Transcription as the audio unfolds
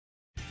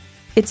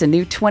It's a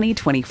new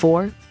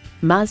 2024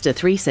 Mazda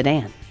 3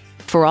 sedan.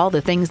 For all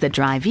the things that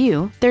drive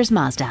you, there's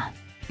Mazda.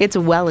 It's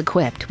well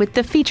equipped with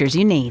the features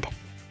you need: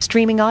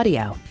 streaming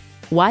audio,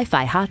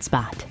 Wi-Fi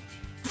hotspot,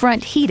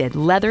 front heated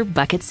leather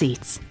bucket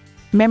seats,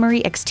 memory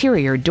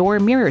exterior door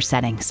mirror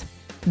settings,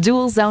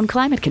 dual zone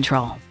climate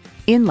control,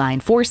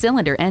 inline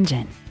 4-cylinder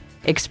engine,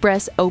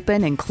 express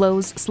open and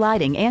close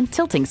sliding and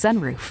tilting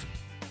sunroof,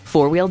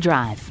 4-wheel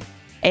drive,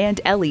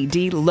 and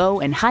LED low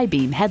and high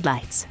beam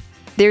headlights.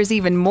 There's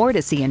even more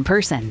to see in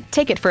person.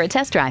 Take it for a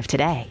test drive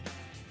today.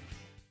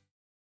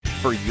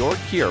 For your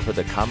cure for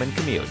the common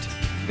commute,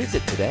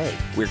 visit today.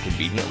 We're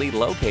conveniently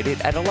located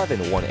at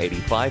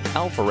 11185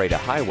 Alpharetta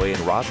Highway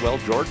in Roswell,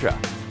 Georgia.